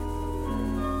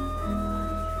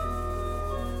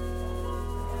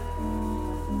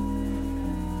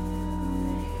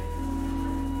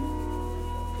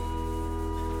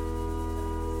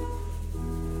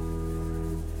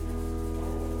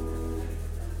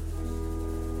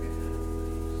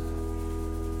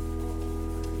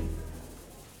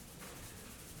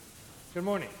Good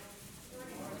morning.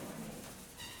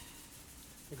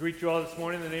 I greet you all this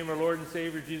morning in the name of our Lord and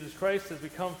Savior Jesus Christ as we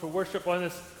come for worship on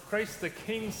this Christ the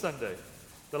King Sunday,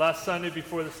 the last Sunday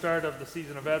before the start of the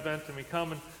season of Advent, and we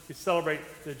come and we celebrate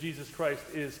that Jesus Christ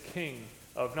is King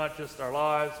of not just our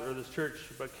lives or this church,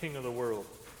 but King of the world.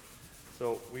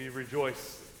 So we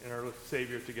rejoice in our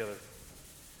Savior together.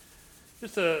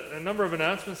 Just a number of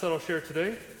announcements that I'll share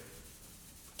today.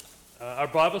 Our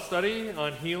Bible study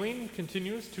on healing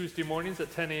continues Tuesday mornings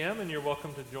at 10 a.m., and you're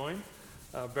welcome to join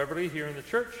Beverly here in the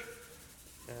church.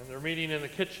 And they're meeting in the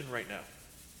kitchen right now.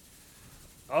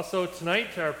 Also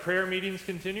tonight, our prayer meetings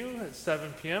continue at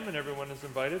 7 p.m., and everyone is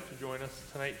invited to join us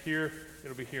tonight here.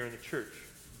 It'll be here in the church.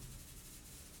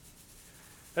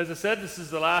 As I said, this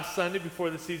is the last Sunday before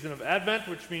the season of Advent,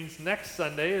 which means next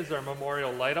Sunday is our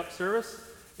memorial light-up service.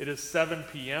 It is 7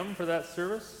 p.m. for that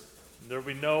service. There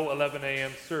will be no 11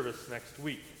 a.m. service next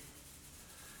week.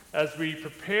 As we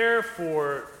prepare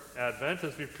for Advent,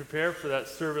 as we prepare for that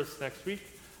service next week,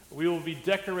 we will be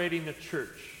decorating the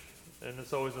church. And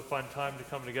it's always a fun time to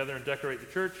come together and decorate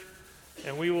the church.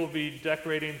 And we will be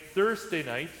decorating Thursday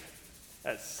night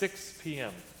at 6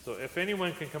 p.m. So if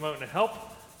anyone can come out and help,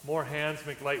 more hands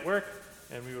make light work.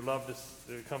 And we would love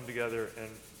to come together and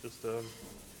just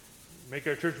make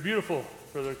our church beautiful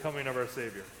for the coming of our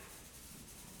Savior.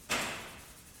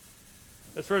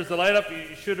 As far as the light up,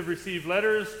 you should have received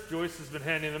letters. Joyce has been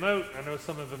handing them out. I know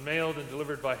some have been mailed and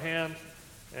delivered by hand.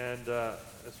 And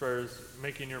as far as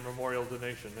making your memorial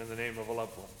donation in the name of a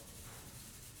loved one.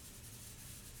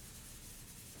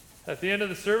 At the end of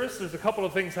the service, there's a couple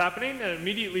of things happening. And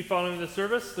immediately following the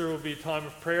service, there will be a time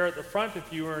of prayer at the front.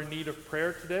 If you are in need of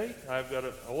prayer today, I've got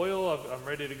oil. I'm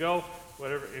ready to go.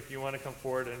 Whatever, if you want to come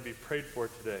forward and be prayed for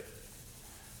today.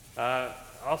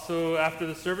 Also, after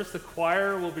the service, the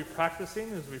choir will be practicing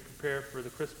as we prepare for the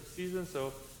Christmas season.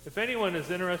 So if anyone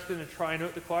is interested in trying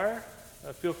out the choir,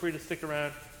 feel free to stick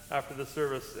around after the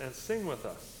service and sing with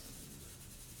us.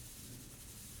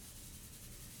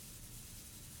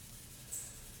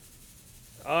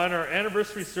 On our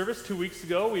anniversary service 2 weeks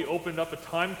ago, we opened up a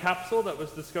time capsule that was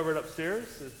discovered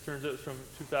upstairs. It turns out it's from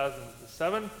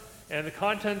 2007. And the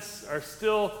contents are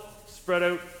still spread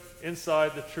out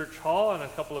inside the church hall on a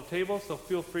couple of tables, so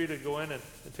feel free to go in and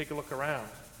take a look around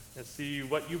and see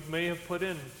what you may have put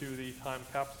into the time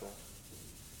capsule.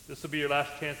 This will be your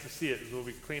last chance to see it, as we'll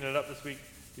be cleaning it up this week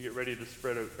to get ready to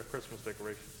spread out our Christmas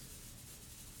decorations.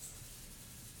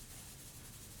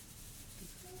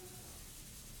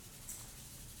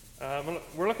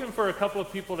 We're looking for a couple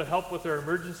of people to help with our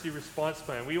emergency response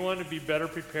plan. We want to be better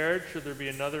prepared should there be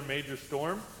another major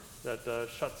storm that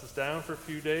shuts us down for a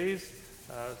few days.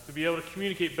 To be able to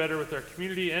communicate better with our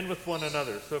community and with one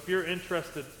another. So if you're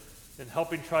interested in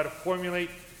helping try to formulate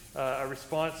a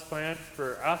response plan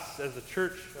for us as a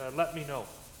church, let me know.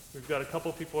 We've got a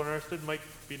couple of people interested. It might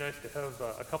be nice to have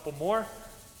a couple more.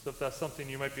 So if that's something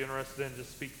you might be interested in,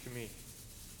 just speak to me.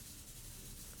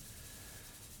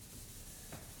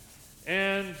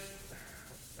 And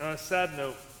on a sad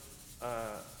note,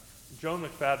 Joan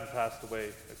McFadden passed away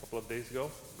a couple of days ago.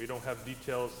 We don't have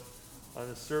details on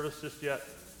this service just yet,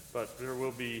 but there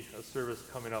will be a service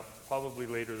coming up probably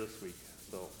later this week.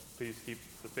 So please keep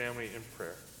the family in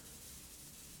prayer.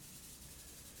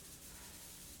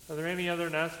 Are there any other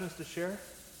announcements to share?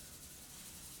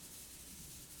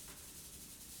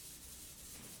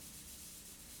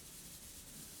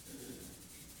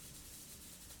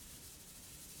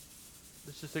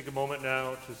 Let's just take a moment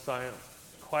now to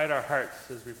quiet our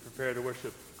hearts as we prepare to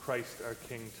worship Christ our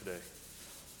King today.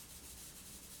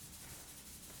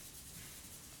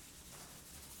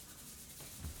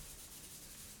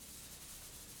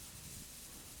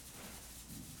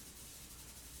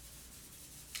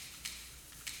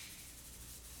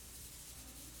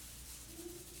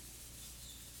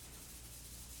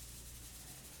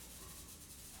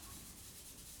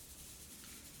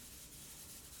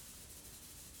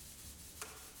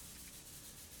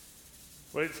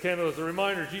 Light this candle as a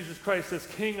reminder, Jesus Christ as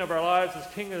King of our lives, as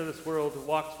King of this world,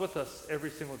 walks with us every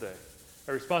single day.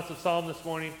 Our responsive psalm this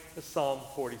morning is Psalm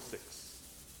 46.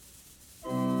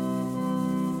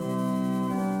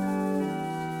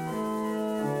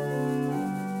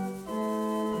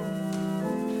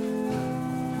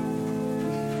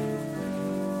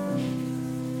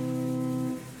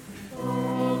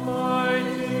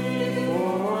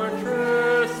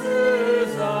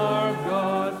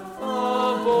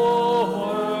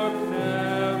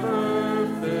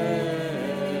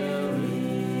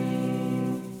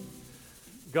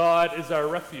 God is our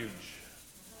refuge.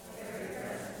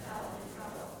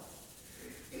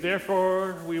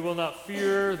 Therefore we will not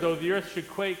fear, though the earth should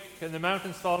quake and the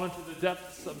mountains fall into the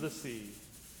depths of the sea.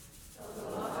 Though the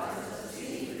waters of the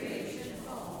sea rage and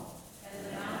foam, and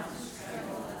the mountains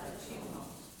tremble at the tumult.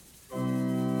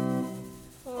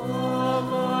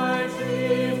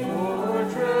 Almighty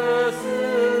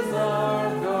fortresses our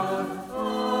God, a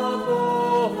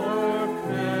bulwark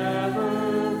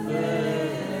never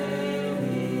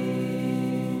failing.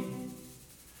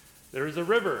 There is a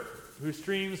river whose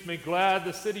streams make glad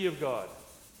the city of God,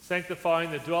 sanctifying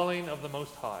the dwelling of the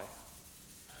Most High.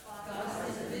 God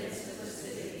is in the midst of the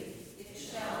city, it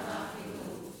shall not be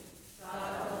moved.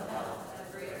 God will help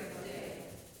at break of day.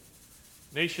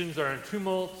 Nations are in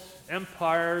tumult,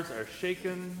 empires are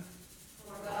shaken.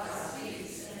 For God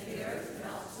speaks, and the earth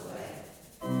melts away.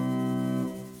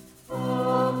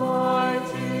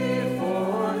 Almighty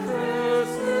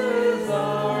fortresses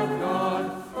our God,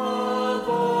 a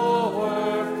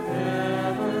bulwark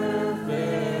never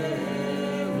failing.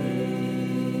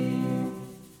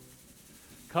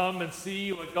 Come and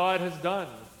see what God has done,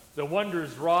 the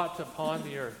wonders wrought upon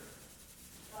the earth.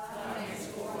 God makes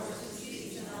wars to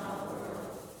cease in all the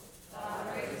world.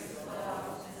 God breaks the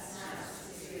clouds and snaps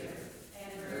the spear,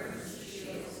 and burns the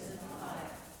shields in the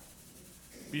fire.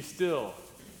 Be still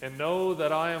and know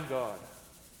that I am God.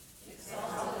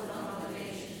 Exalted among the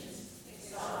nations,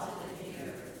 exalted in the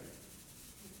earth.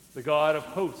 The God of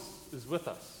hosts is with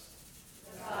us.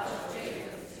 The God of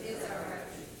Jacob is our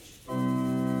refuge.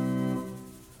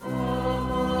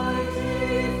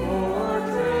 Almighty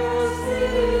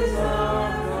fortresses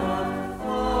our God, a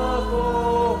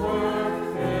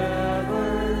bulwark never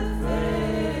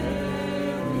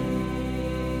failing.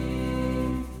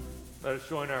 Let us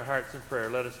join our hearts in prayer.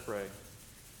 Let us pray.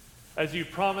 As you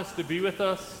promised to be with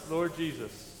us, Lord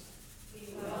Jesus,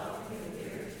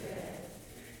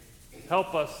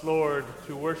 help us, Lord,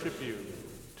 to worship you,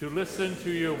 to listen to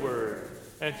your word,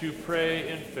 and to pray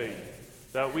in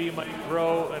faith, that we might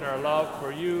grow in our love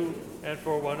for you and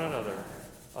for one another.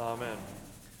 Amen.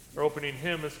 Our opening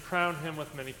hymn is Crown Him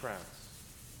with Many Crowns.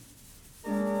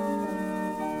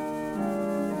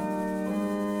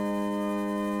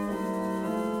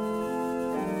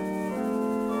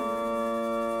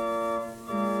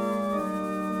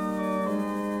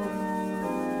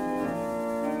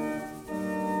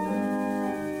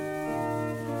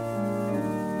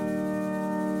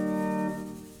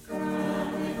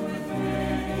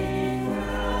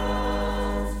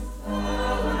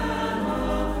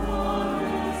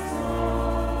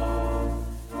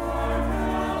 Our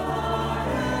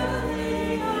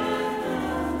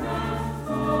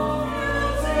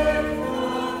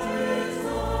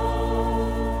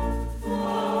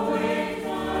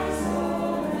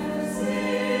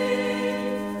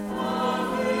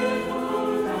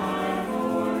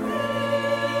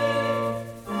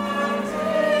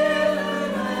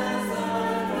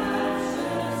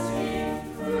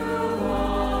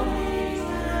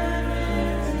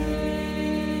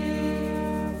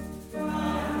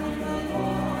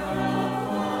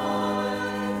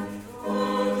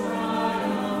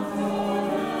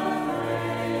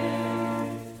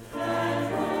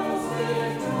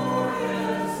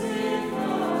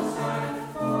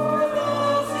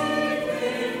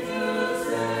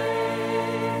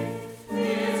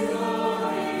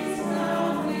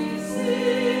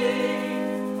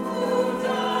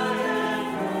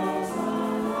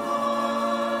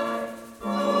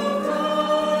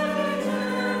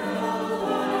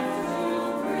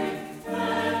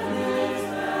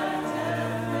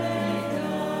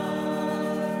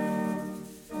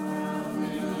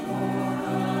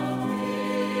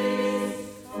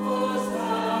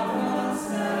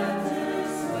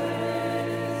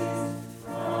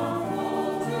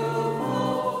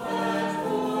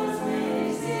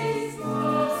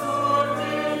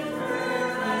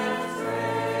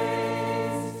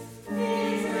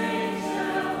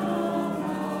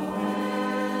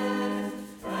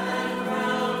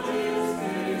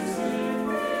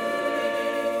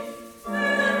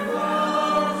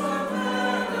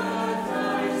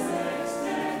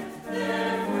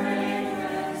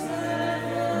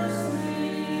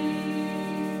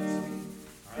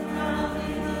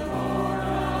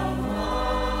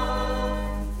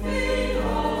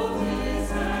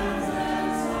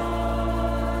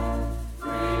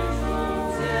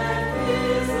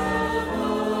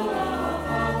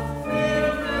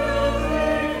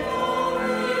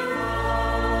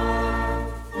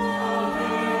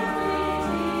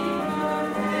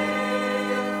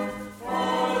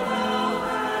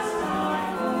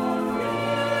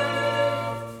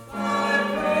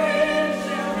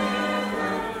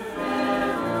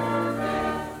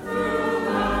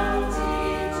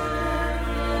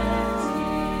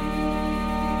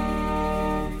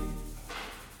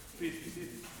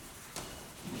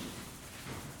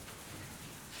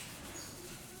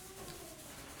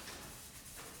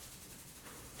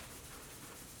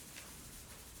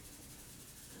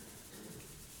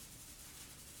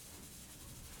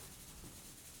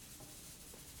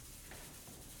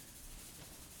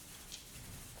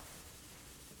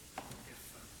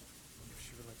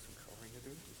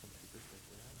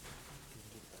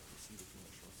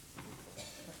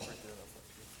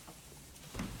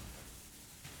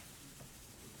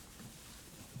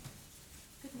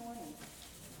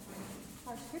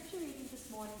scripture reading this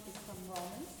morning is from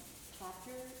Romans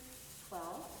chapter 12,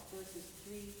 verses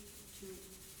 3 to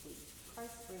 8.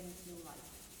 Christ brings new life.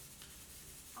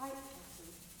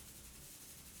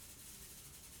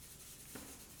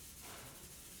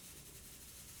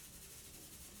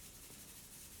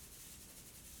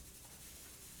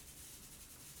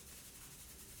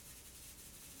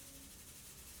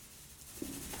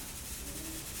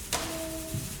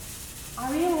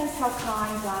 I realize how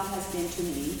kind God has been to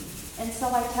me, and so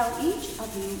I tell each of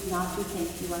you not to think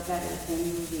you are better than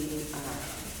you really are.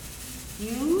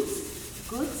 Use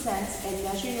good sense and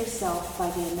measure yourself by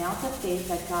the amount of faith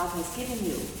that God has given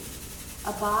you.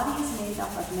 A body is made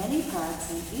up of many parts,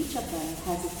 and each of them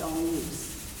has its own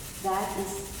use. That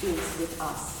is with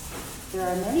us. There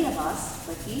are many of us,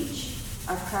 but each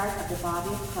are part of the body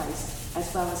of Christ,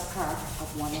 as well as part of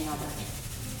one another.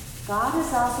 God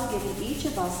has also given each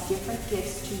of us different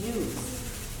gifts to use.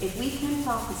 If we can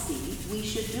prophecy, we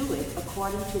should do it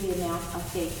according to the amount of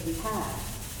faith we have.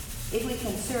 If we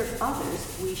can serve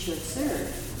others, we should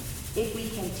serve. If we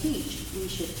can teach, we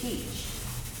should teach.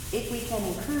 If we can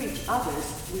encourage others,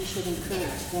 we should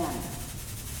encourage them.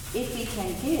 If we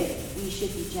can give, we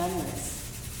should be generous.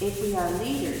 If we are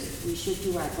leaders, we should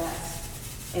do our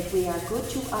best. If we are good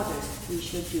to others, we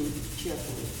should do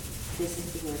cheerfully. This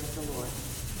is the word of the Lord.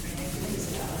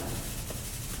 Praise God.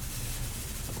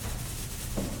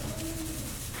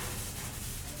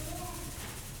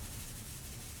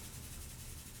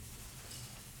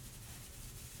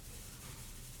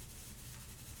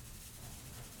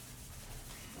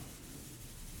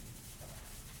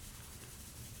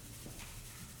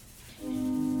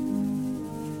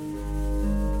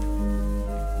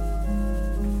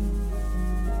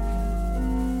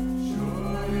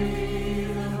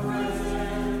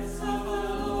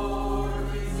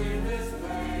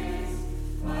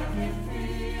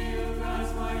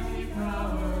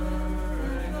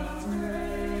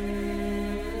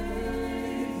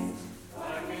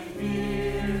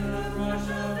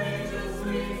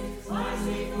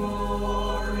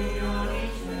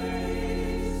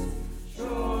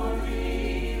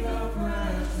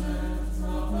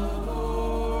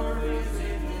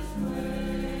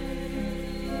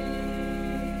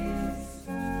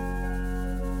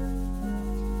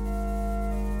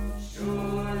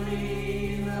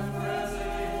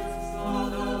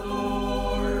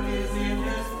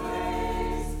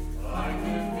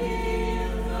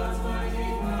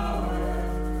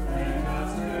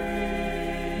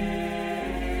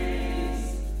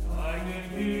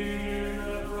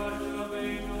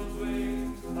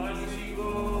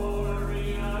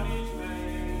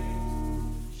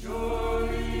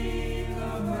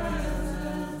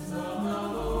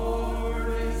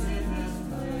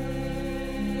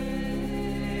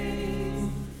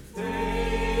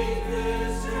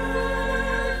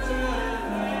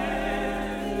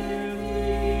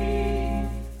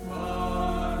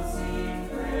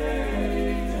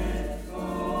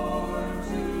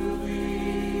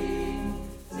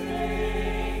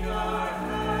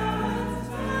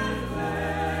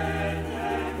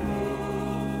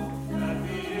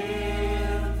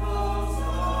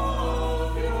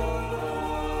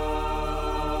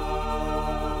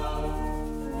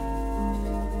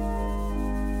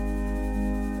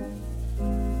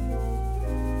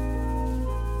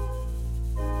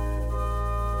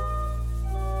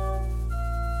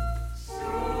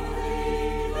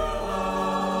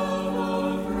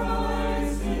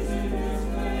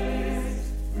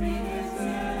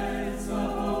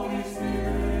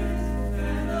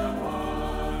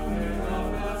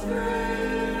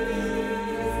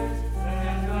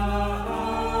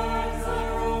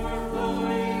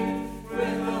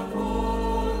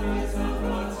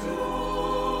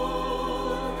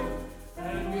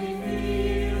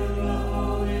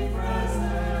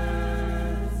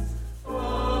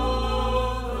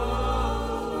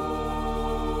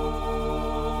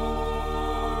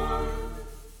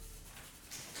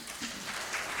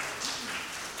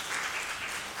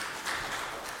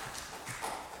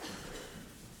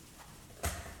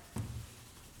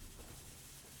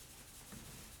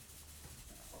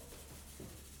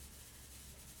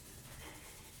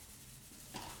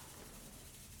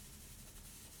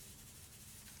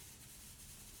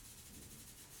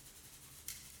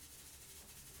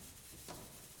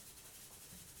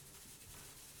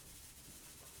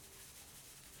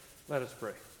 Let us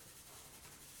pray.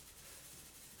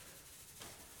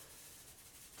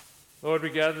 Lord, we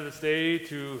gather this day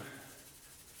to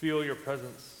feel your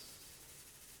presence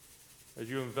as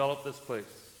you envelop this place.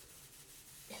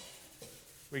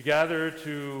 We gather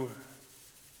to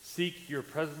seek your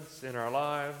presence in our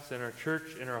lives, in our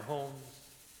church, in our homes.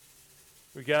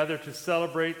 We gather to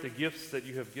celebrate the gifts that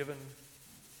you have given.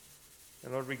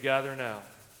 And Lord, we gather now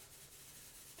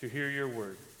to hear your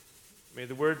word. May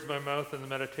the words of my mouth and the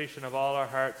meditation of all our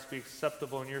hearts be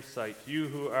acceptable in your sight, you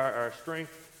who are our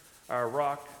strength, our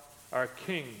rock, our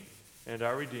King, and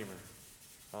our Redeemer.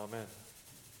 Amen.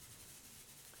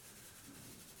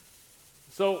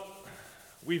 So,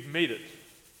 we've made it.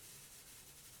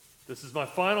 This is my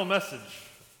final message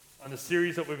on the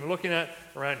series that we've been looking at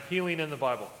around healing in the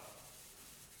Bible.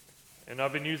 And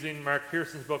I've been using Mark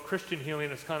Pearson's book, Christian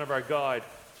Healing, as kind of our guide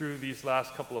through these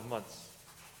last couple of months.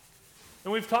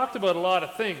 And we've talked about a lot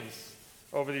of things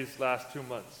over these last 2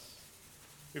 months.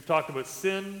 We've talked about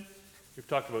sin. We've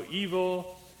talked about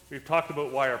evil. We've talked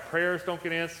about why our prayers don't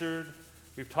get answered.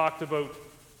 We've talked about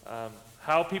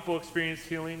how people experience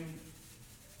healing.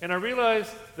 And I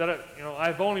realize that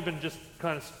I've only been just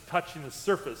kind of touching the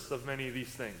surface of many of these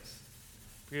things,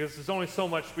 because there's only so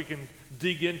much we can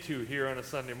dig into here on a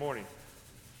Sunday morning.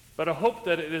 But I hope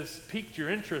that it has piqued your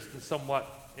interest in somewhat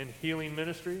in healing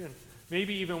ministry, and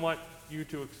maybe even want you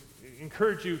to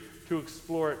encourage you to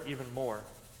explore it even more.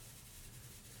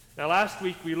 Now, last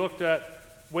week we looked at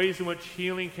ways in which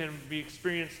healing can be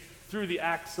experienced through the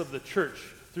acts of the church,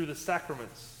 through the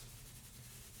sacraments.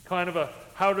 Kind of a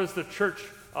how does the church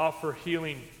offer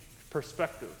healing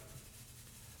perspective.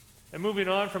 And moving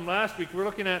on from last week, we're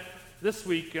looking at this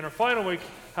week, in our final week,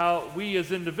 how we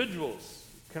as individuals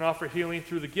can offer healing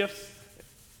through the gifts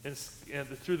and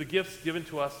through the gifts given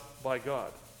to us by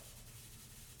God.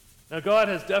 Now, God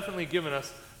has definitely given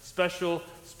us special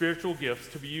spiritual gifts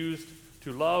to be used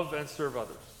to love and serve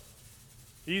others.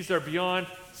 These are beyond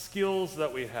skills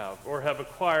that we have or have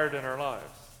acquired in our lives.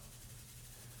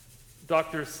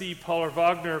 Dr. C. Paula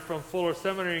Wagner from Fuller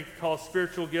Seminary calls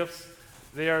spiritual gifts,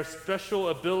 they are special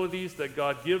abilities that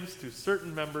God gives to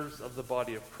certain members of the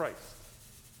body of Christ.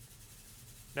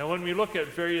 Now, when we look at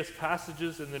various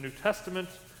passages in the New Testament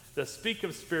that speak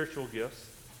of spiritual gifts,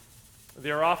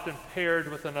 they are often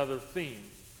paired with another theme.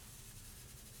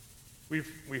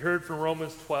 We heard from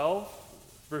Romans 12,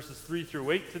 verses 3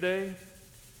 through 8 today,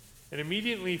 and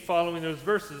immediately following those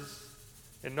verses,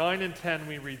 in 9 and 10,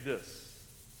 we read this: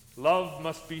 Love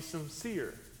must be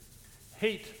sincere.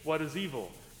 Hate what is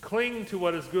evil. Cling to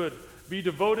what is good. Be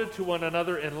devoted to one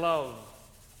another in love.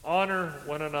 Honor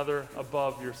one another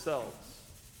above yourselves.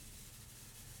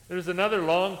 There's another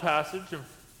long passage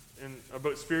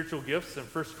about spiritual gifts in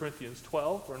 1 Corinthians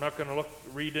 12. We're not going to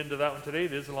read into that one today.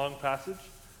 It is a long passage.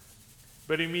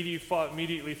 But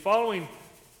immediately following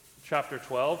chapter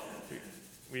 12,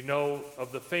 we know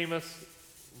of the famous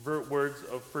words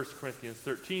of 1 Corinthians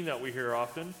 13 that we hear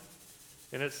often.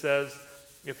 And it says,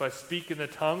 if I speak in the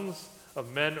tongues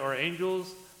of men or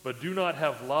angels, but do not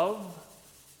have love,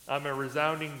 I'm a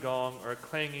resounding gong or a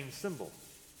clanging cymbal.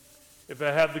 If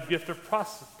I have the gift of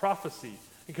prophecy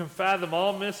and can fathom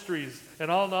all mysteries and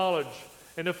all knowledge,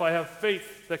 and if I have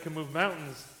faith that can move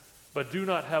mountains, but do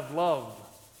not have love,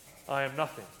 I am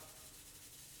nothing.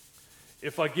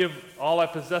 If I give all I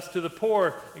possess to the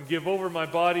poor and give over my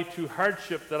body to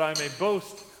hardship that I may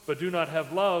boast, but do not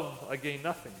have love, I gain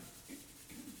nothing.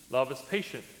 Love is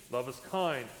patient. Love is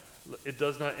kind. It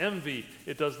does not envy.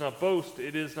 It does not boast.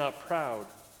 It is not proud.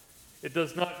 It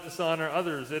does not dishonor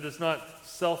others. It is not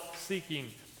self-seeking.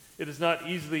 It is not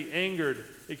easily angered.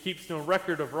 It keeps no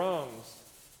record of wrongs.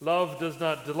 Love does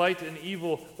not delight in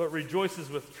evil, but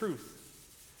rejoices with truth.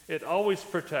 It always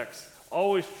protects,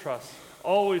 always trusts,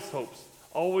 always hopes,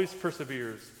 always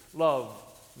perseveres. Love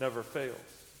never fails.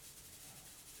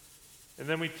 And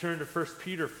then we turn to 1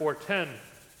 Peter 4:10,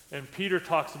 and Peter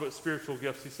talks about spiritual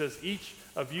gifts. He says, each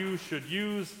of you should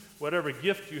use whatever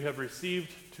gift you have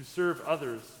received to serve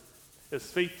others as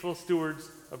faithful stewards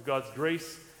of God's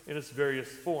grace in its various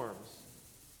forms.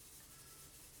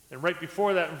 And right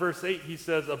before that in verse 8, he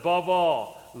says, above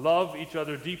all, love each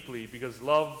other deeply, because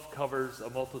love covers a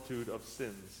multitude of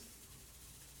sins.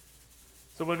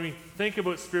 So when we think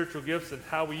about spiritual gifts and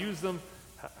how we use them,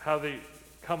 how they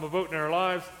come about in our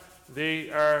lives, they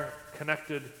are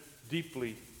connected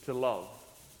deeply to love.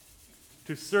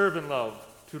 To serve in love,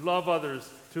 to love others,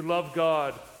 to love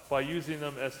God by using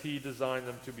them as He designed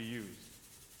them to be used.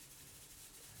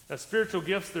 Now, spiritual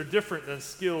gifts, they're different than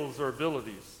skills or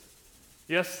abilities.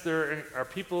 Yes, there are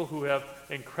people who have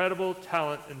incredible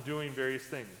talent in doing various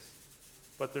things,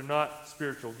 but they're not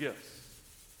spiritual gifts.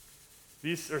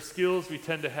 These are skills we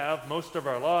tend to have most of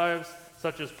our lives,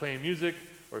 such as playing music,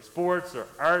 or sports, or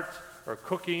art, or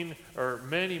cooking, or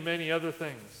many, many other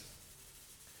things.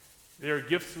 They are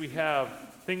gifts we have,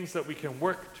 things that we can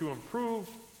work to improve,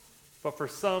 but for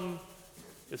some,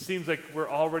 it seems like we're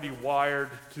already wired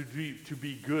to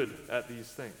be good at these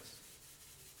things.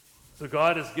 So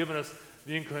God has given us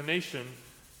the inclination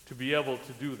to be able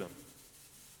to do them.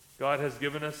 God has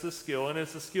given us the skill, and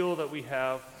it's a skill that we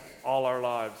have all our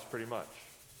lives pretty much.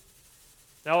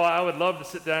 Now, I would love to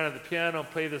sit down at the piano and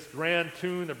play this grand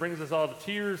tune that brings us all to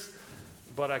tears,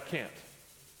 but I can't.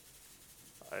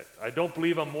 I don't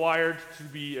believe I'm wired to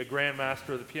be a grand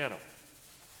master of the piano.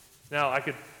 Now, I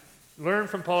could learn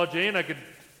from Paula Jane. I could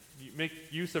make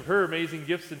use of her amazing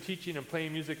gifts in teaching and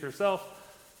playing music herself,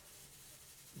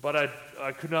 but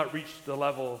I could not reach the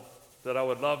level that I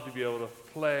would love to be able to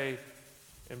play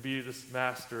and be this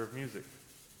master of music.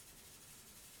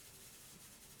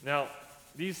 Now,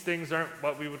 these things aren't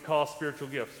what we would call spiritual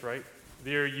gifts, right?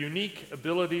 They're unique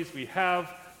abilities we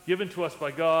have given to us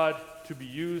by God to be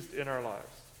used in our lives.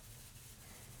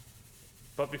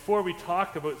 But before we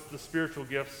talk about the spiritual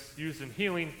gifts used in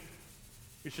healing,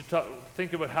 we should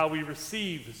think about how we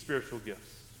receive the spiritual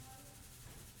gifts.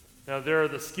 Now, there are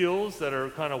the skills that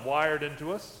are kind of wired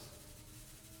into us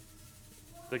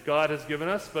that God has given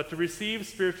us, but to receive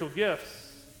spiritual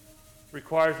gifts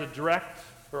requires a direct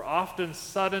or often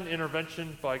sudden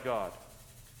intervention by God,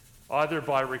 either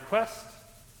by request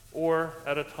or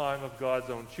at a time of God's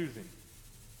own choosing.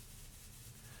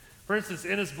 For instance,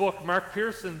 in his book, Mark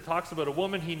Pearson talks about a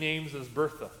woman he names as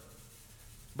Bertha.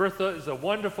 Bertha is a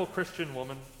wonderful Christian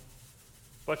woman,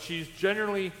 but she's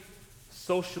generally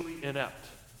socially inept.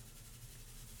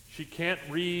 She can't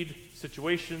read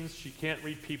situations, she can't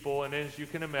read people, and as you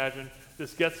can imagine,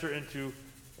 this gets her into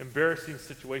embarrassing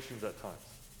situations at times.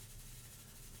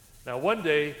 Now, one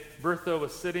day, Bertha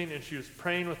was sitting and she was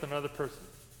praying with another person.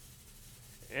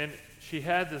 And she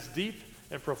had this deep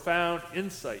and profound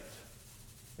insight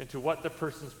into what the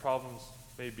person's problems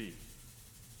may be.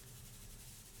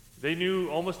 They knew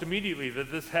almost immediately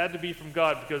that this had to be from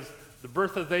God, because the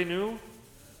Bertha they knew,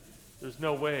 there's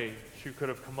no way she could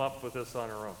have come up with this on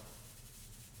her own.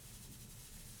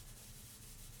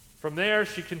 From there,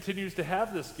 she continues to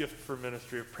have this gift for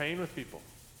ministry of praying with people.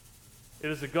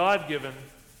 It is a God-given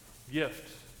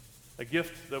gift, a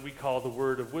gift that we call the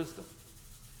word of wisdom.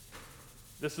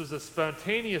 This was a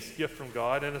spontaneous gift from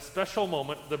God and a special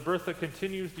moment that Bertha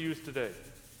continues to use today.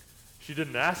 She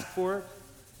didn't ask for it.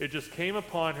 It just came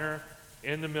upon her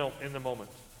in the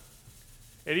moment.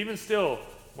 And even still,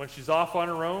 when she's off on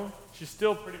her own, she's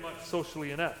still pretty much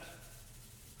socially inept.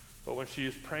 But when she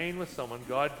is praying with someone,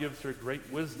 God gives her great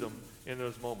wisdom in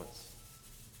those moments.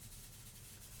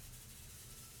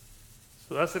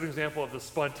 So that's an example of the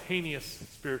spontaneous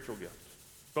spiritual gift.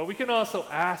 But we can also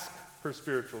ask for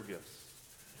spiritual gifts.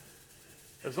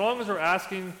 As long as we're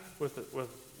asking with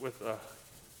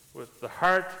the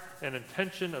heart and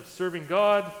intention of serving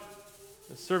God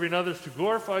and serving others to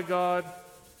glorify God,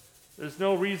 there's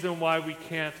no reason why we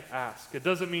can't ask. It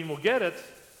doesn't mean we'll get it,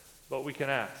 but we can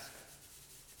ask.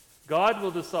 God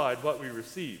will decide what we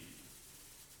receive.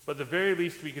 But the very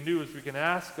least we can do is we can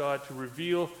ask God to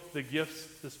reveal the gifts,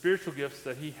 the spiritual gifts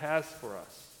that He has for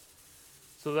us,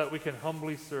 so that we can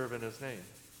humbly serve in His name.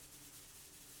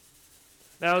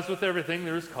 Now, as with everything,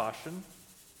 there is caution.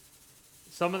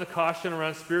 Some of the caution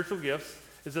around spiritual gifts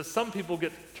is that some people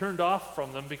get turned off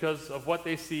from them because of what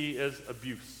they see as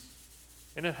abuse.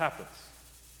 And it happens.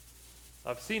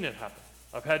 I've seen it happen.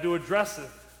 I've had to address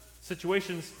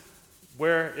situations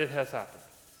where it has happened.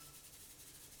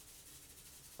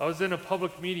 I was in a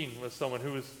public meeting with someone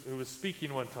who was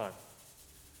speaking one time.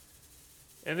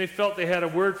 And they felt they had a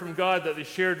word from God that they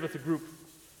shared with the group.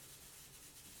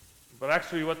 But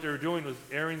actually what they were doing was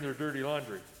airing their dirty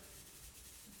laundry.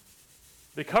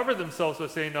 They covered themselves by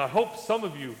saying, "Now, I hope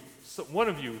one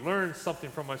of you learned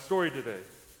something from my story today."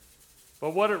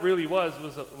 But what it really was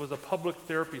a public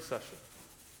therapy session,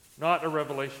 not a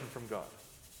revelation from God.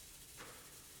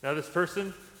 Now this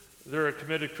person, they're a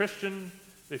committed Christian.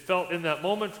 They felt in that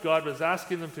moment God was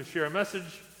asking them to share a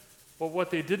message, but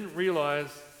what they didn't realize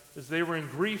is they were in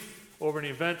grief over an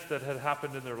event that had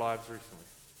happened in their lives recently.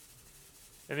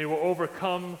 And they were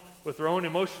overcome with their own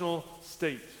emotional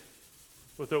state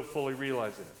without fully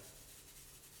realizing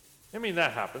it. I mean,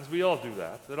 that happens. We all do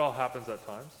that. That all happens at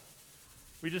times.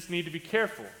 We just need to be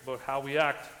careful about how we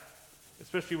act,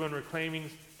 especially when we're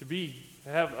claiming to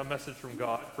have a message from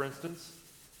God, for instance.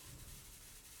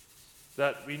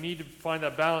 That we need to find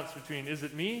that balance between, is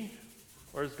it me,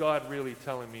 or is God really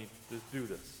telling me to do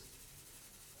this?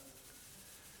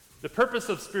 The purpose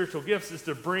of spiritual gifts is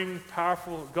to bring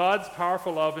God's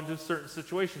powerful love into certain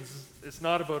situations. It's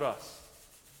not about us.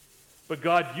 But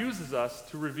God uses us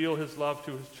to reveal His love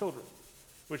to His children,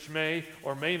 which may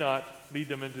or may not lead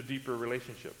them into deeper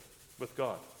relationship with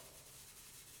God.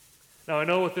 Now, I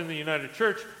know within the United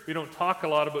Church, we don't talk a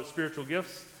lot about spiritual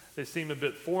gifts. They seem a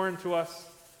bit foreign to us.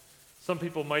 Some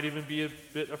people might even be a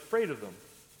bit afraid of them,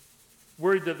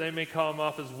 worried that they may come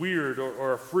off as weird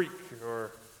or a freak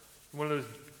or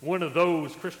one of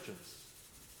those Christians.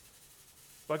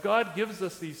 But God gives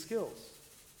us these skills.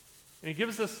 And he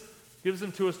gives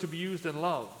them to us to be used in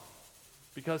love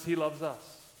because he loves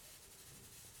us.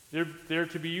 They're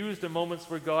to be used in moments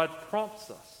where God prompts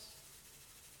us.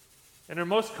 And they're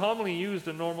most commonly used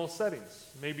in normal settings,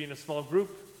 maybe in a small group,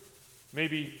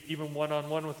 maybe even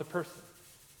one-on-one with a person.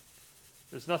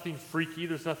 There's nothing freaky,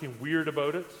 there's nothing weird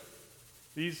about it.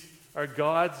 These are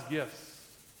God's gifts,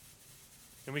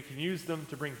 and we can use them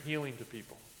to bring healing to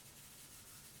people.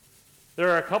 There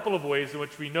are a couple of ways in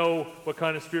which we know what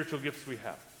kind of spiritual gifts we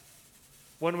have.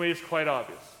 One way is quite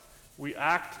obvious. We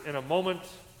act in a moment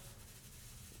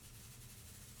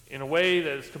in a way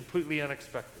that is completely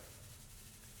unexpected.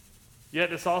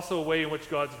 Yet it's also a way in which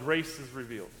God's grace is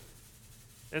revealed.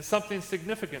 And something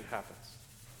significant happens.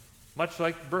 Much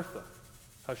like Bertha,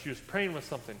 how she was praying with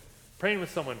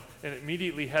someone, and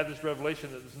immediately had this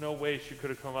revelation that there's no way she could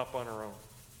have come up on her own.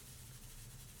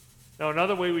 Now,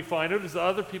 another way we find out is that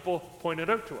other people point it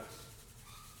out to us.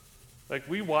 Like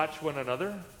we watch one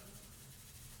another.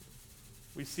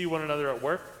 We see one another at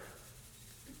work.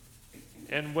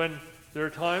 And when there are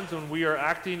times when we are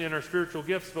acting in our spiritual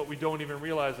gifts, but we don't even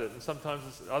realize it. And sometimes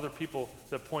it's other people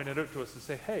that point it out to us and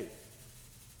say, hey,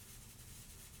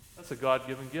 that's a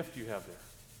God-given gift you have there.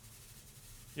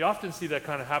 You often see that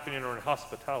kind of happening in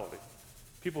hospitality.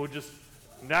 People who just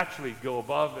naturally go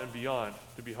above and beyond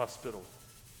to be hospitable.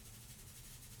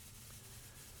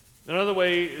 Another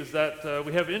way is that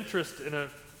we have interest in a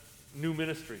new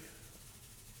ministry.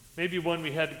 Maybe one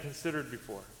we hadn't considered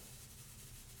before.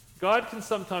 God can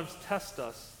sometimes test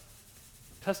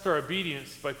our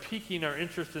obedience by piquing our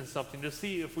interest in something to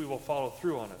see if we will follow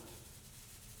through on it.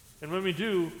 And when we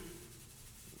do,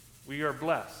 we are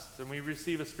blessed and we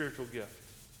receive a spiritual gift.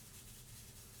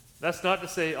 That's not to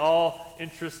say all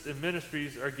interest in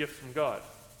ministries are gifts from God.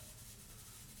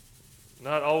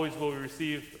 Not always will we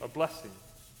receive a blessing.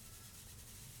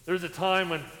 There was a time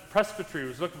when Presbytery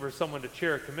was looking for someone to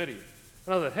chair a committee.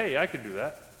 And I thought, hey, I can do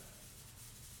that.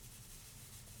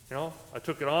 I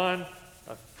took it on.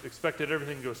 I expected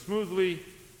everything to go smoothly.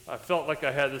 I felt like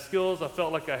I had the skills. I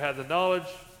felt like I had the knowledge.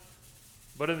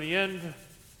 But in the end,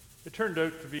 it turned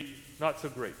out to be not so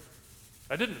great.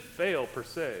 I didn't fail per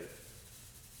se,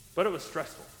 but it was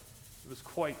stressful. It was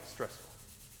quite stressful.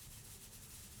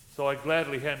 So I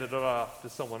gladly handed it off to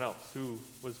someone else who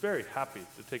was very happy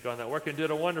to take on that work and did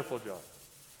a wonderful job.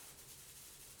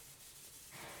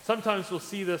 Sometimes we'll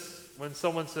see this when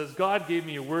someone says, God gave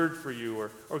me a word for you,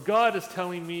 or God is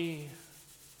telling me.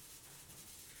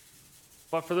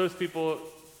 But for those people,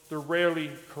 they're rarely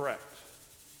correct.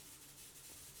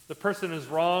 The person is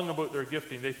wrong about their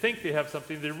gifting. They think they have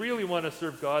something. They really want to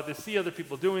serve God. They see other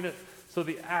people doing it, so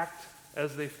they act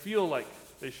as they feel like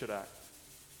they should act.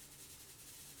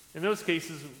 In those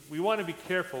cases, we want to be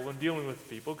careful when dealing with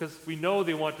people because we know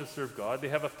they want to serve God. They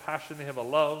have a passion, they have a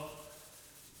love.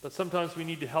 But sometimes we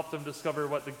need to help them discover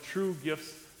what the true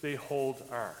gifts they hold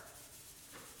are.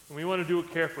 And we want to do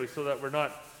it carefully so that we're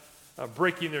not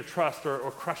breaking their trust or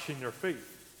crushing their faith.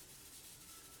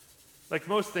 Like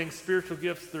most things, spiritual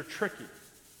gifts, they're tricky.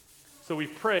 So we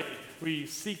pray, we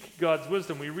seek God's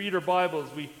wisdom, we read our Bibles,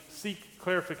 we seek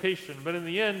clarification. But in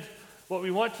the end, what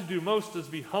we want to do most is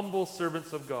be humble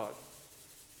servants of God,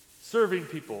 serving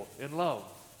people in love.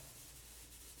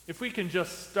 If we can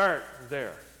just start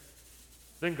there,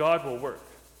 then God will work.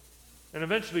 And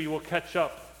eventually we'll catch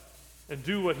up and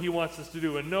do what he wants us to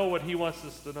do and know what he wants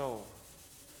us to know.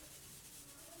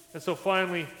 And so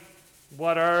finally,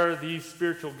 what are these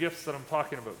spiritual gifts that I'm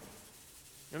talking about?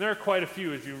 And there are quite a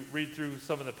few as you read through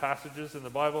some of the passages in the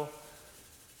Bible.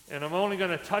 And I'm only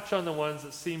going to touch on the ones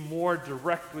that seem more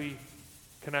directly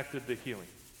connected to healing.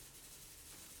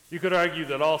 You could argue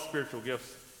that all spiritual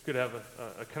gifts could have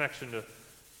a connection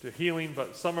to healing,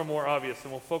 but some are more obvious,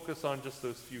 and we'll focus on just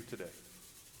those few today.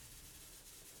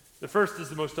 The first is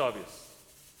the most obvious,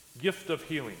 gift of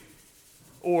healing.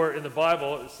 Or in the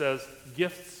Bible, it says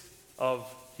gifts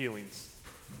of healings.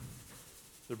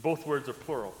 Both words are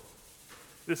plural.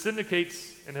 This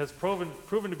indicates, and has proven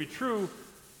to be true,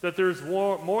 that there's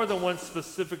more than one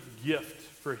specific gift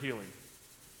for healing.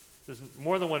 There's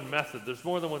more than one method. There's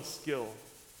more than one skill.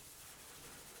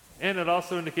 And it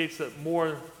also indicates that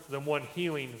more than one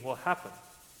healing will happen.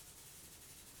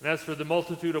 And as for the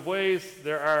multitude of ways,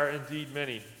 there are indeed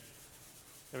many.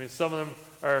 I mean, some of them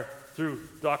are through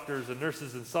doctors and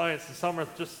nurses and science, and some are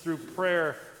just through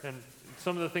prayer and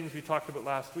some of the things we talked about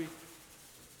last week.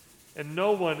 And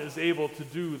no one is able to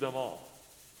do them all.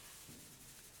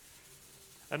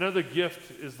 Another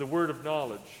gift is the word of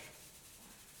knowledge.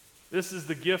 This is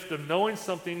the gift of knowing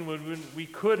something when we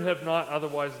could have not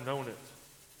otherwise known it.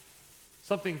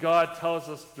 Something God tells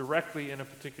us directly in a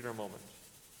particular moment.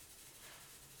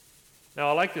 Now,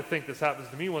 I like to think this happens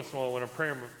to me once in a while when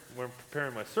I'm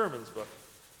preparing my sermons, but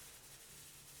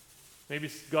maybe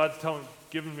God's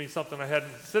giving me something I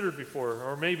hadn't considered before,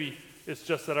 or maybe it's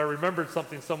just that I remembered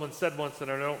something someone said once and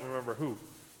I don't remember who,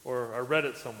 or I read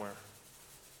it somewhere.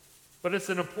 But it's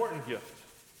an important gift,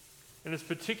 and it's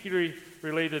particularly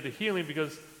related to healing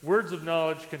because words of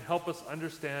knowledge can help us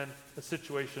understand a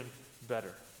situation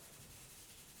better.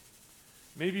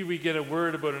 Maybe we get a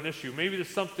word about an issue. Maybe there's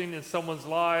something in someone's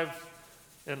life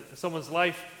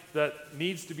that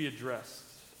needs to be addressed,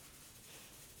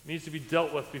 needs to be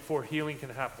dealt with before healing can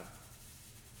happen.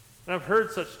 And I've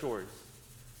heard such stories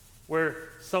where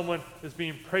someone is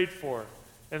being prayed for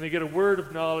and they get a word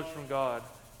of knowledge from God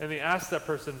and they ask that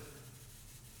person,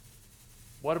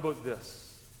 what about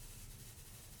this?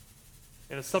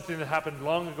 And it's something that happened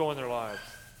long ago in their lives.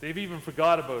 They've even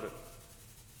forgot about it.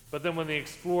 But then when they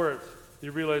explore it, they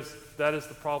realize that is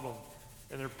the problem.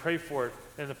 And they pray for it,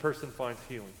 and the person finds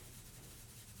healing.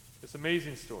 It's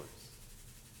amazing stories.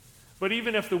 But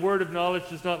even if the word of knowledge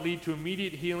does not lead to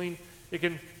immediate healing, it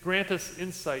can grant us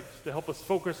insight to help us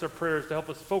focus our prayers, to help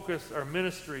us focus our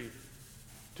ministry,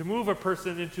 to move a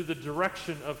person into the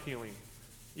direction of healing,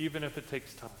 even if it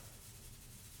takes time.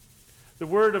 The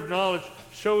word of knowledge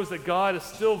shows that God is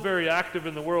still very active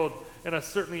in the world, and I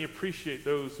certainly appreciate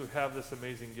those who have this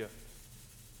amazing gift.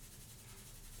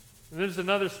 And there's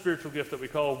another spiritual gift that we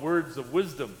call words of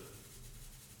wisdom.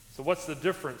 So what's the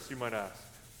difference, you might ask?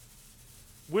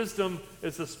 Wisdom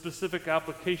is a specific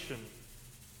application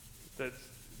that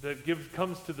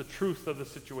comes to the truth of the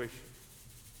situation.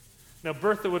 Now,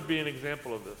 Bertha would be an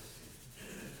example of this.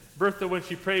 Bertha, when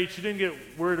she prayed, she didn't get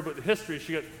word about the history.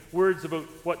 She got words about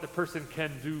what the person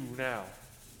can do now.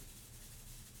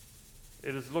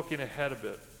 It is looking ahead a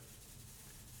bit.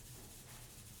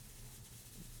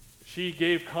 She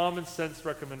gave common sense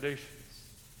recommendations,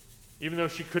 even though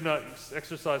she could not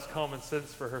exercise common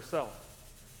sense for herself.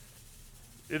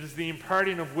 It is the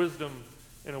imparting of wisdom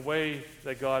in a way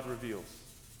that God reveals.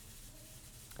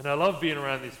 And I love being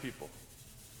around these people.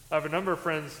 I have a number of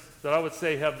friends that I would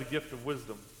say have the gift of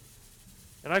wisdom.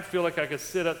 And I feel like I could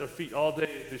sit at their feet all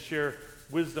day to share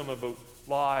wisdom about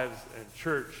lives and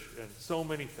church and so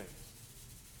many things.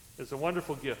 It's a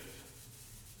wonderful gift,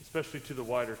 especially to the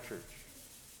wider church.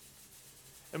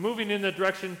 And moving in that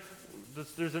direction,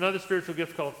 there's another spiritual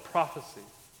gift called prophecy.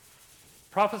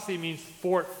 Prophecy means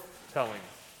forth-telling,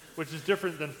 which is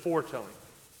different than foretelling.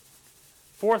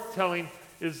 Forth-telling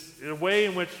is a way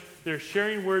in which they're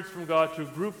sharing words from God to a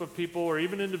group of people or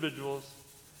even individuals.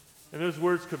 And those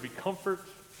words could be comfort.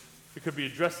 It could be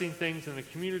addressing things in the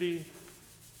community.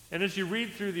 And as you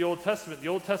read through the Old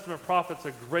Testament prophets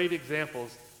are great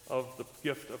examples of the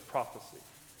gift of prophecy.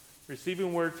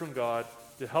 Receiving word from God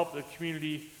to help the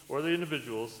community or the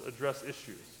individuals address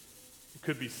issues. It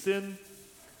could be sin.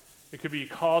 It could be a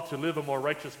call to live a more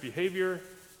righteous behavior.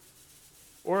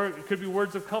 Or it could be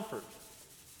words of comfort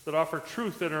that offer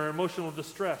truth in our emotional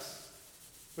distress,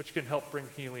 which can help bring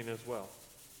healing as well.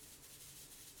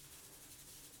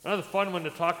 Another fun one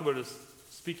to talk about is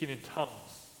speaking in tongues.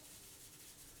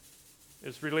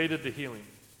 It's related to healing.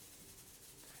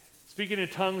 Speaking in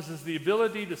tongues is the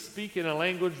ability to speak in a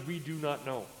language we do not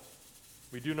know,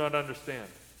 we do not understand.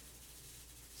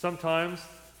 Sometimes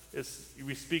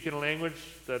we speak in a language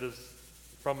that is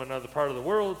from another part of the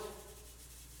world,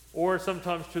 or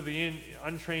sometimes to the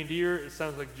untrained ear it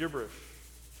sounds like gibberish.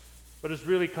 But it's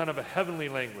really kind of a heavenly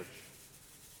language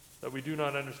that we do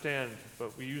not understand,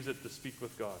 but we use it to speak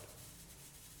with God.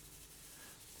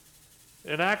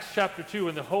 In Acts chapter 2,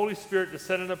 when the Holy Spirit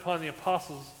descended upon the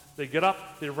apostles, they got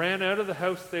up, they ran out of the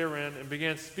house they were in, and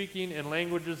began speaking in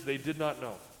languages they did not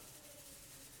know.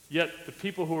 Yet the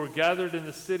people who were gathered in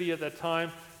the city at that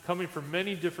time, coming from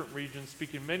many different regions,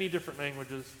 speaking many different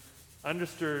languages,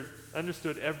 understood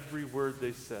every word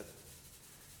they said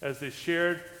as they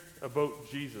shared about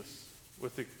Jesus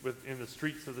in the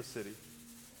streets of the city.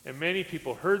 And many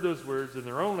people heard those words in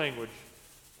their own language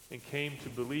and came to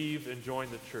believe and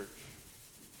join the church.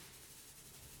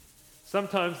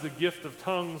 Sometimes the gift of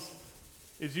tongues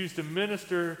is used to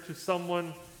minister to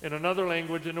someone in another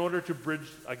language in order to bridge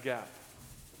a gap,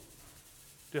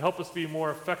 to help us be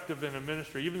more effective in a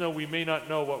ministry, even though we may not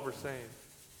know what we're saying.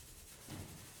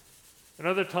 And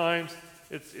other times,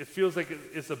 it feels like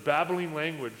it's a babbling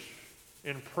language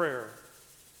in prayer.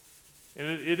 And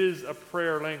it is a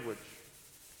prayer language.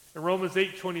 In Romans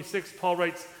 8:26, Paul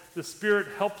writes, "The Spirit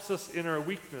helps us in our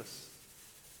weakness,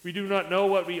 We do not know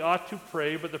what we ought to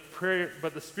pray, but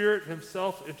the Spirit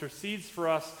himself intercedes for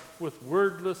us with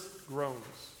wordless groans.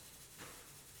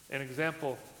 An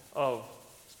example of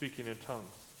speaking in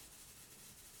tongues.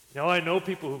 Now, I know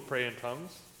people who pray in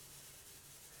tongues,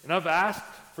 and I've asked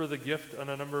for the gift on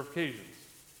a number of occasions,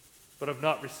 but I've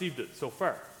not received it so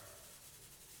far.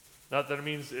 Not that it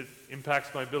means it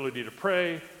impacts my ability to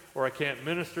pray, or I can't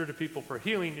minister to people for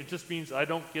healing. It just means I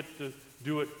don't get to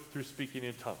do it through speaking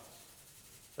in tongues.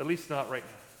 At least not right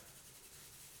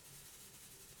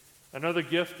now. Another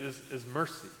gift is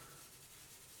mercy.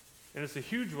 And it's a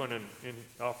huge one in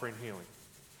offering healing.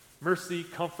 Mercy,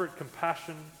 comfort,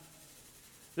 compassion.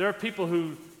 There are people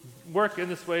who work in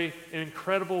this way in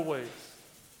incredible ways.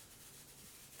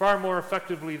 Far more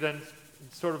effectively than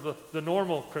sort of the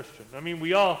normal Christian. I mean,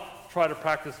 we all try to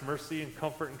practice mercy and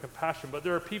comfort and compassion, but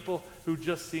there are people who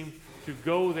just seem to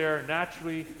go there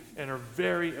naturally and are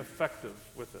very effective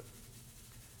with it.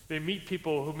 They meet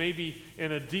people who may be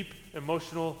in a deep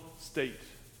emotional state.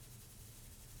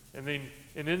 And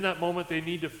in that moment, they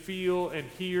need to feel and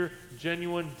hear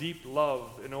genuine, deep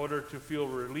love in order to feel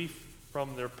relief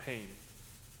from their pain.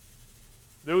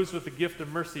 Those with the gift of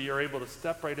mercy are able to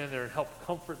step right in there and help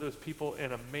comfort those people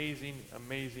in amazing,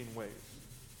 amazing ways.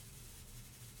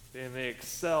 And they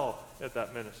excel at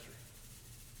that ministry.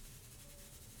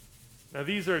 Now,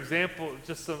 these are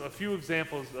a few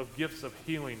examples of gifts of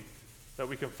healing that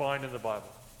we can find in the Bible.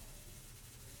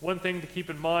 One thing to keep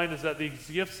in mind is that these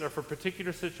gifts are for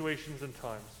particular situations and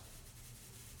times.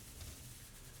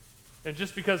 And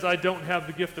just because I don't have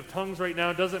the gift of tongues right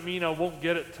now doesn't mean I won't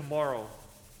get it tomorrow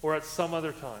or at some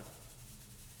other time.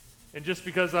 And just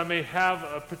because I may have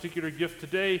a particular gift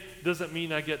today doesn't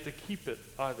mean I get to keep it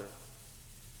either.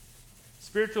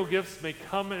 Spiritual gifts may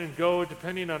come and go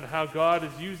depending on how God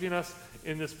is using us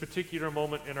in this particular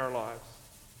moment in our lives.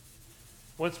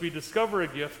 Once we discover a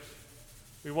gift,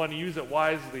 we want to use it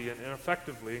wisely and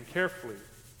effectively and carefully.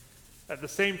 At the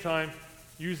same time,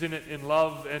 using it in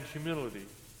love and humility.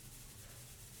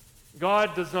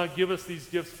 God does not give us these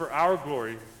gifts for our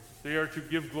glory. They are to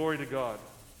give glory to God.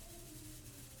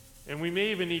 And we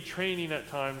may even need training at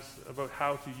times about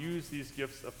how to use these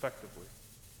gifts effectively.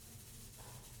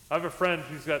 I have a friend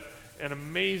who's got an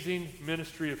amazing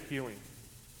ministry of healing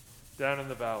down in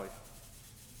the valley.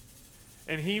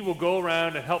 And he will go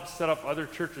around and help set up other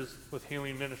churches with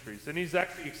healing ministries. And he's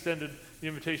actually extended the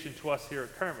invitation to us here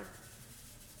at Carmen.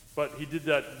 But he did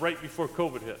that right before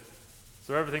COVID hit.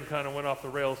 So everything kind of went off the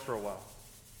rails for a while.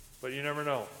 But you never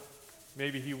know.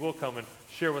 Maybe he will come and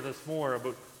share with us more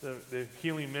about the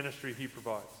healing ministry he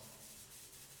provides.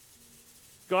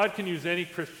 God can use any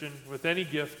Christian with any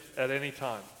gift at any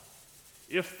time,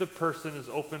 if the person is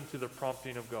open to the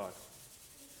prompting of God.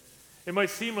 It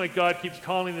might seem like God keeps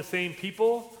calling the same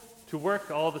people to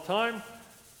work all the time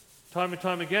and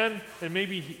time again, and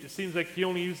maybe it seems like he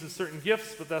only uses certain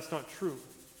gifts, but that's not true.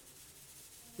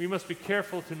 We must be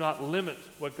careful to not limit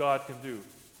what God can do.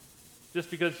 Just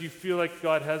because you feel like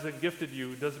God hasn't gifted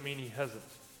you doesn't mean he hasn't.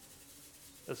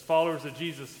 As followers of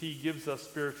Jesus, he gives us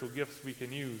spiritual gifts we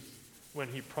can use when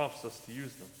he prompts us to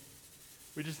use them.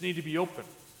 We just need to be open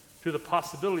to the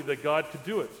possibility that God could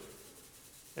do it,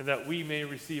 and that we may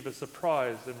receive a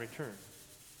surprise in return.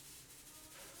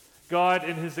 God,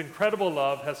 in his incredible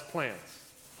love, has plans.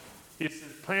 He has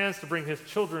plans to bring his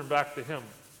children back to him,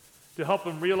 to help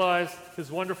him realize his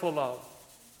wonderful love,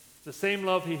 the same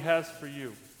love he has for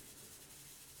you.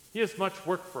 He has much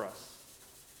work for us.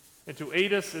 And to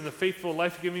aid us in the faithful,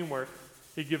 life-giving work,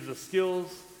 he gives us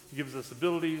skills, he gives us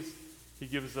abilities, he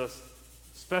gives us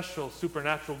special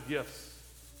supernatural gifts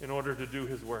in order to do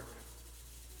his work.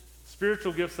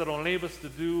 Spiritual gifts that will enable us to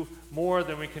do more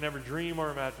than we can ever dream or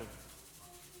imagine.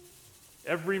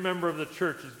 Every member of the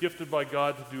church is gifted by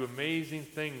God to do amazing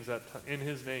things in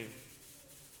his name.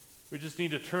 We just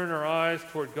need to turn our eyes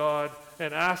toward God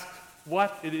and ask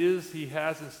what it is he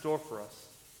has in store for us,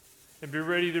 and be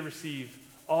ready to receive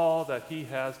all that he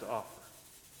has to offer.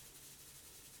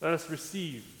 Let us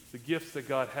receive the gifts that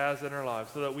God has in our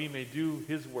lives so that we may do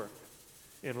his work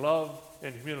in love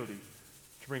and humility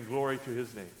to bring glory to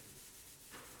his name.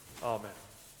 Amen.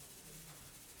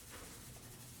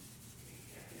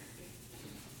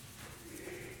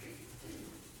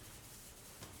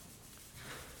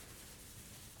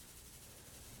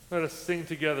 Let us sing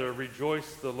together,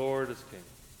 "Rejoice, the Lord is King."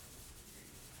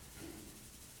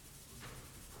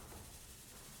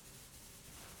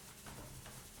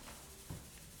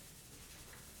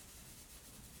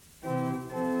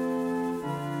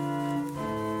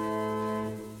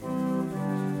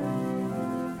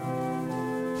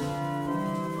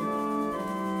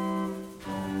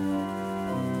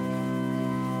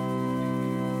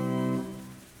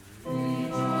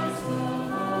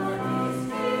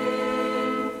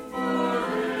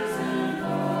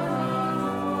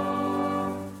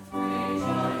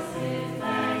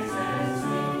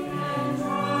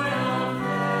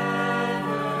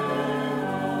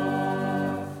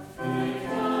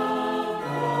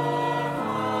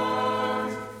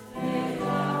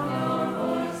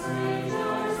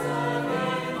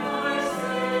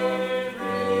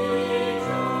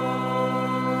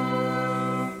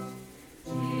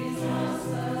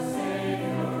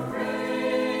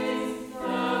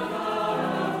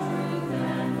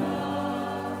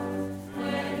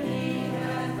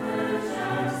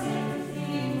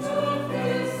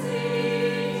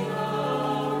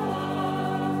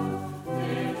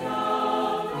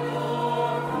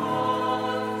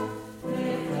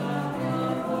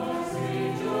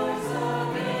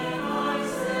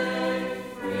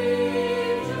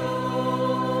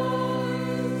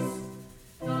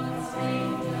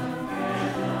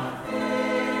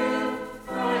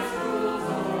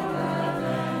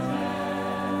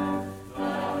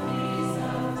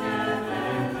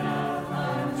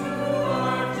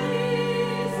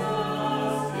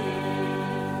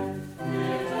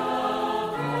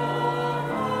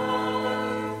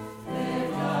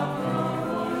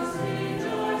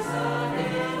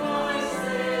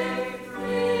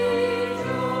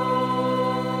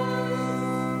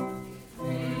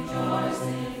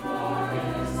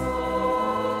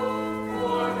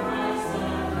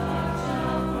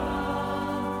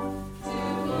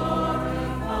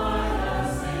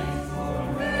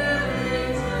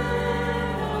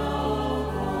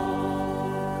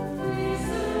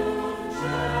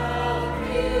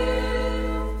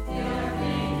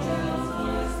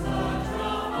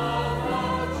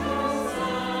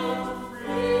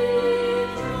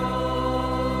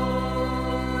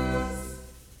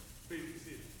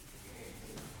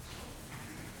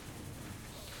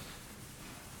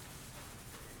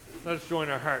 Let us join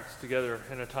our hearts together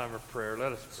in a time of prayer.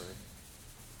 Let us pray.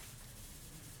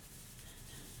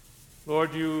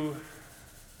 Lord, you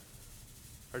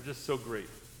are just so great.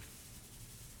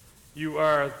 You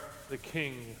are the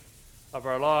King of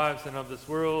our lives and of this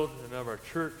world and of our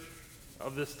church,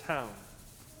 of this town.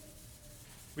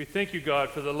 We thank you,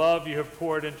 God, for the love you have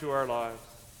poured into our lives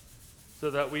so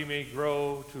that we may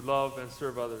grow to love and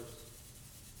serve others.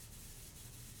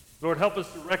 Lord, help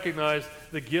us to recognize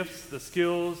the gifts, the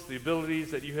skills, the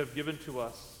abilities that you have given to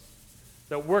us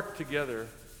that work together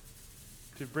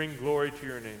to bring glory to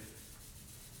your name.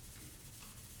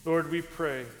 Lord, we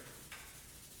pray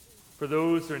for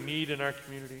those who are in need in our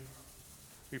community.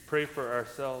 We pray for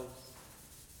ourselves,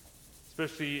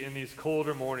 especially in these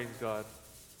colder mornings, God.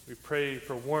 We pray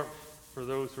for warmth for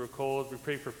those who are cold. We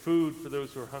pray for food for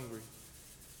those who are hungry.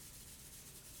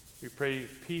 We pray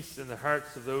peace in the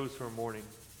hearts of those who are mourning.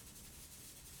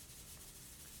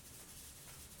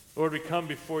 Lord, we come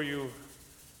before you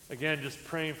again just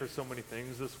praying for so many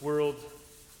things. This world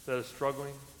that is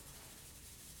struggling.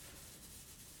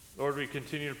 Lord, we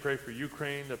continue to pray for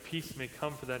Ukraine, that peace may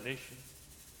come for that nation.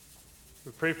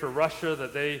 We pray for Russia,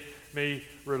 that they may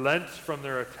relent from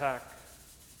their attack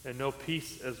and know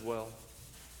peace as well.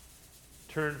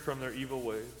 Turn from their evil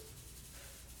ways.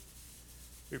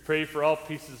 We pray for all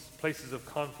places of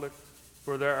conflict,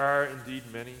 for there are indeed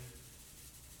many.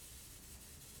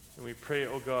 And we pray,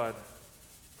 O God,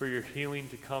 for your healing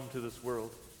to come to this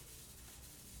world.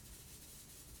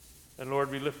 And Lord,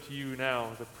 we lift to you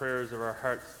now the prayers of our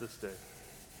hearts this day.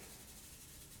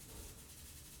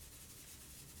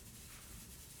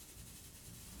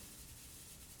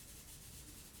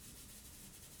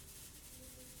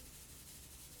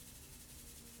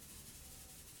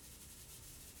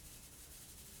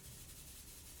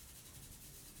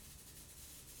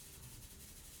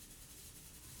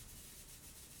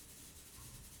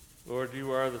 Lord,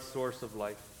 you are the source of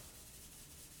life.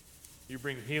 You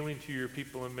bring healing to your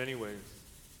people in many ways.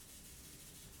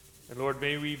 And Lord,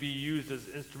 may we be used as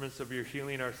instruments of your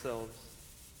healing ourselves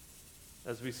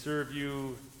as we serve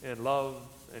you in love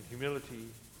and humility,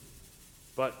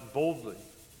 but boldly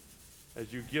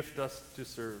as you gift us to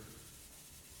serve.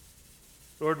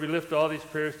 Lord, we lift all these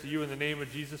prayers to you in the name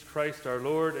of Jesus Christ, our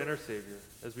Lord and our Savior,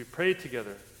 as we pray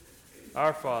together.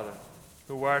 Our Father,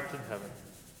 who art in heaven,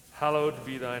 hallowed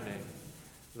be thy name.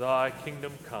 Thy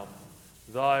kingdom come.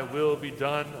 Thy will be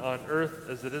done on earth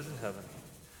as it is in heaven.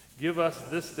 Give us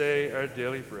this day our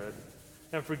daily bread,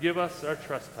 and forgive us our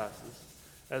trespasses,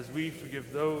 as we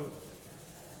forgive those.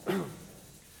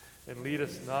 And lead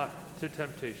us not to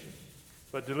temptation,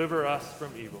 but deliver us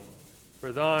from evil.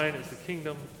 For thine is the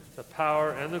kingdom, the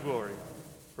power, and the glory,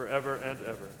 forever and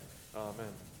ever.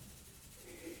 Amen.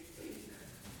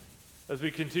 As we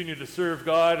continue to serve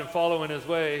God and follow in his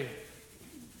way,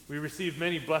 we receive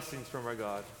many blessings from our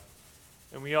God.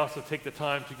 And we also take the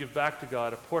time to give back to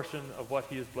God a portion of what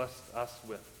he has blessed us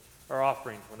with. Our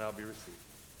offering will now be received.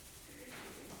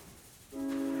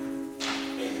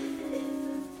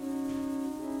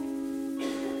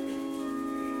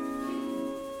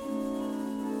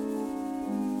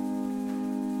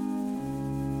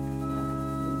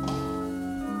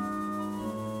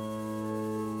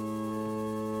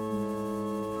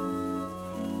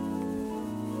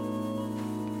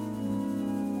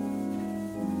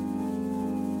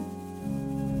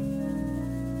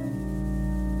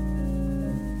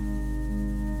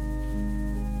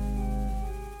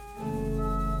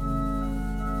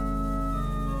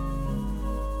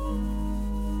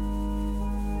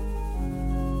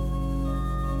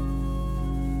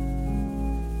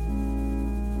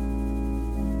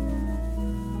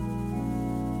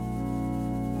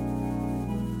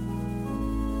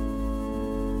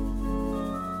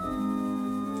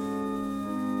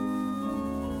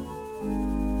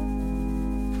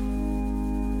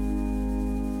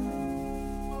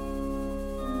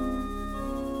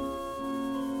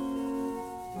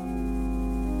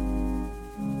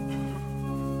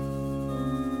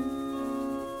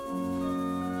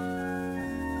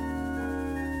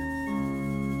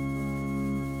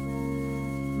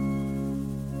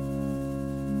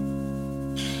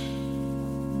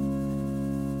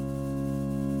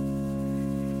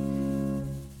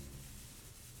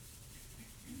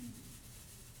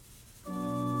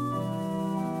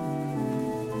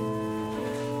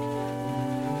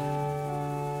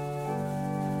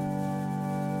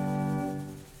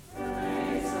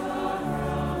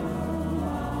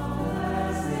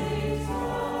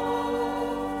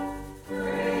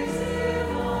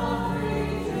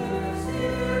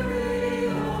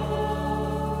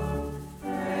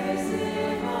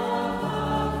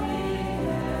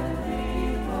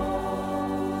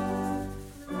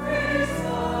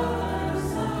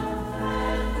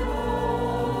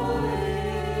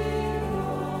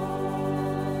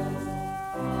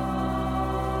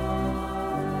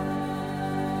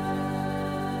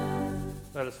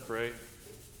 Let us pray.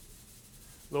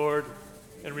 Lord,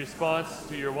 in response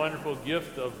to your wonderful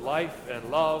gift of life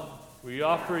and love, we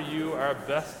offer you our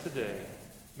best today.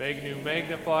 May you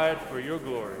magnify it for your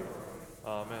glory.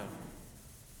 Amen.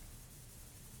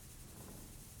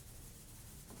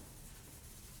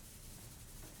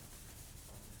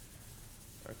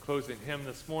 Our closing hymn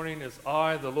this morning is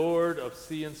I, the Lord of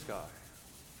Sea and Sky.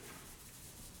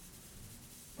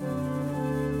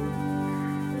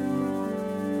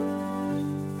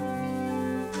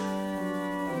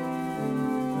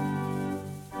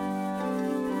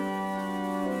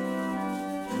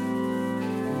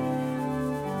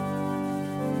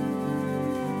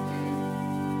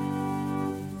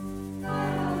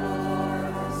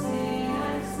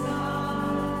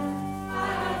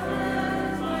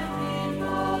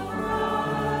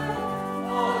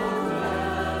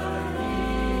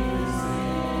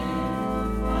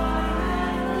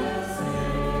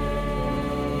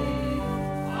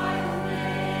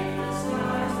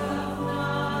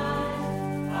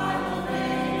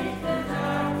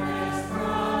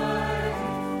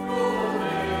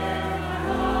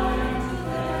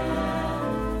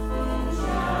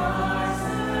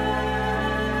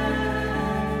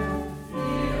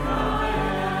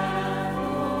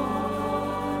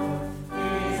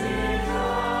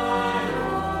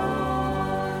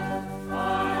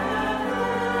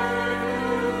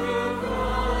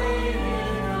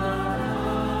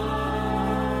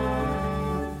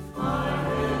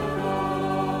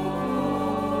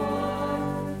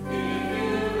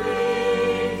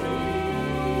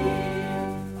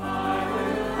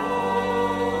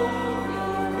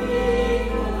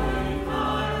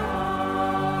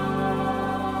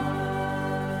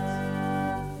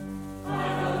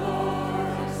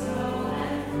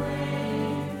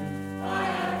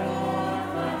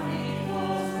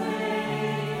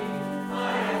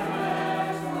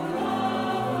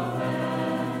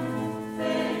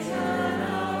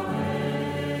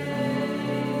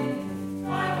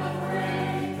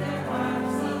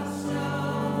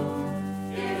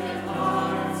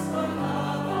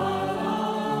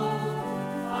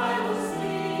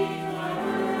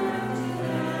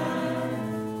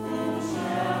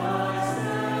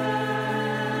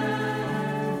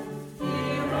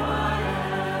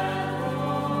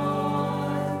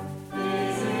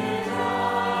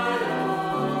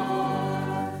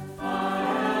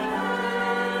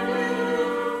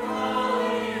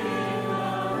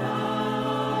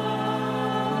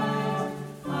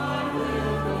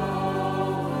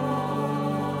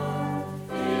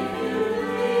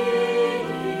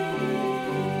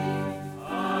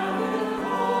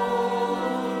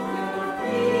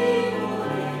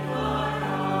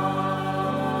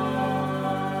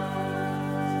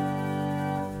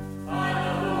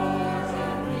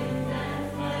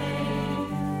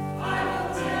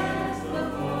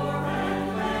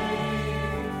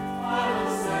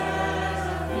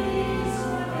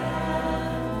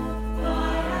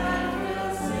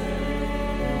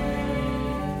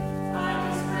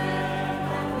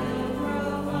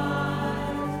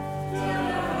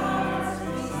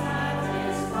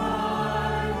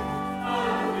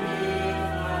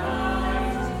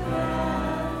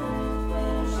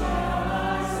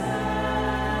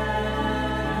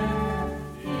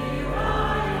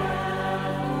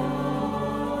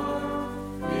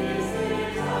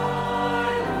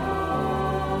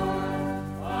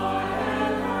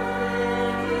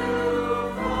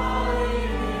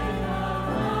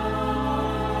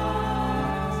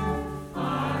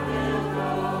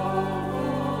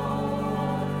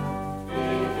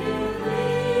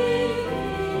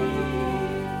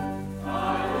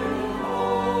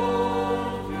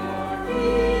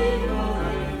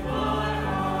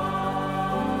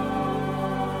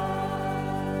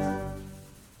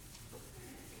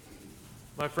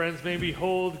 My friends, may we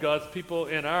hold God's people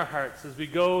in our hearts as we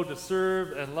go to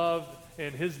serve and love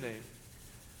in his name.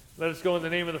 Let us go in the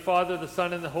name of the Father, the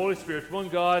Son, and the Holy Spirit, one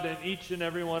God in each and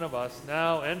every one of us,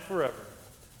 now and forever.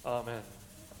 Amen.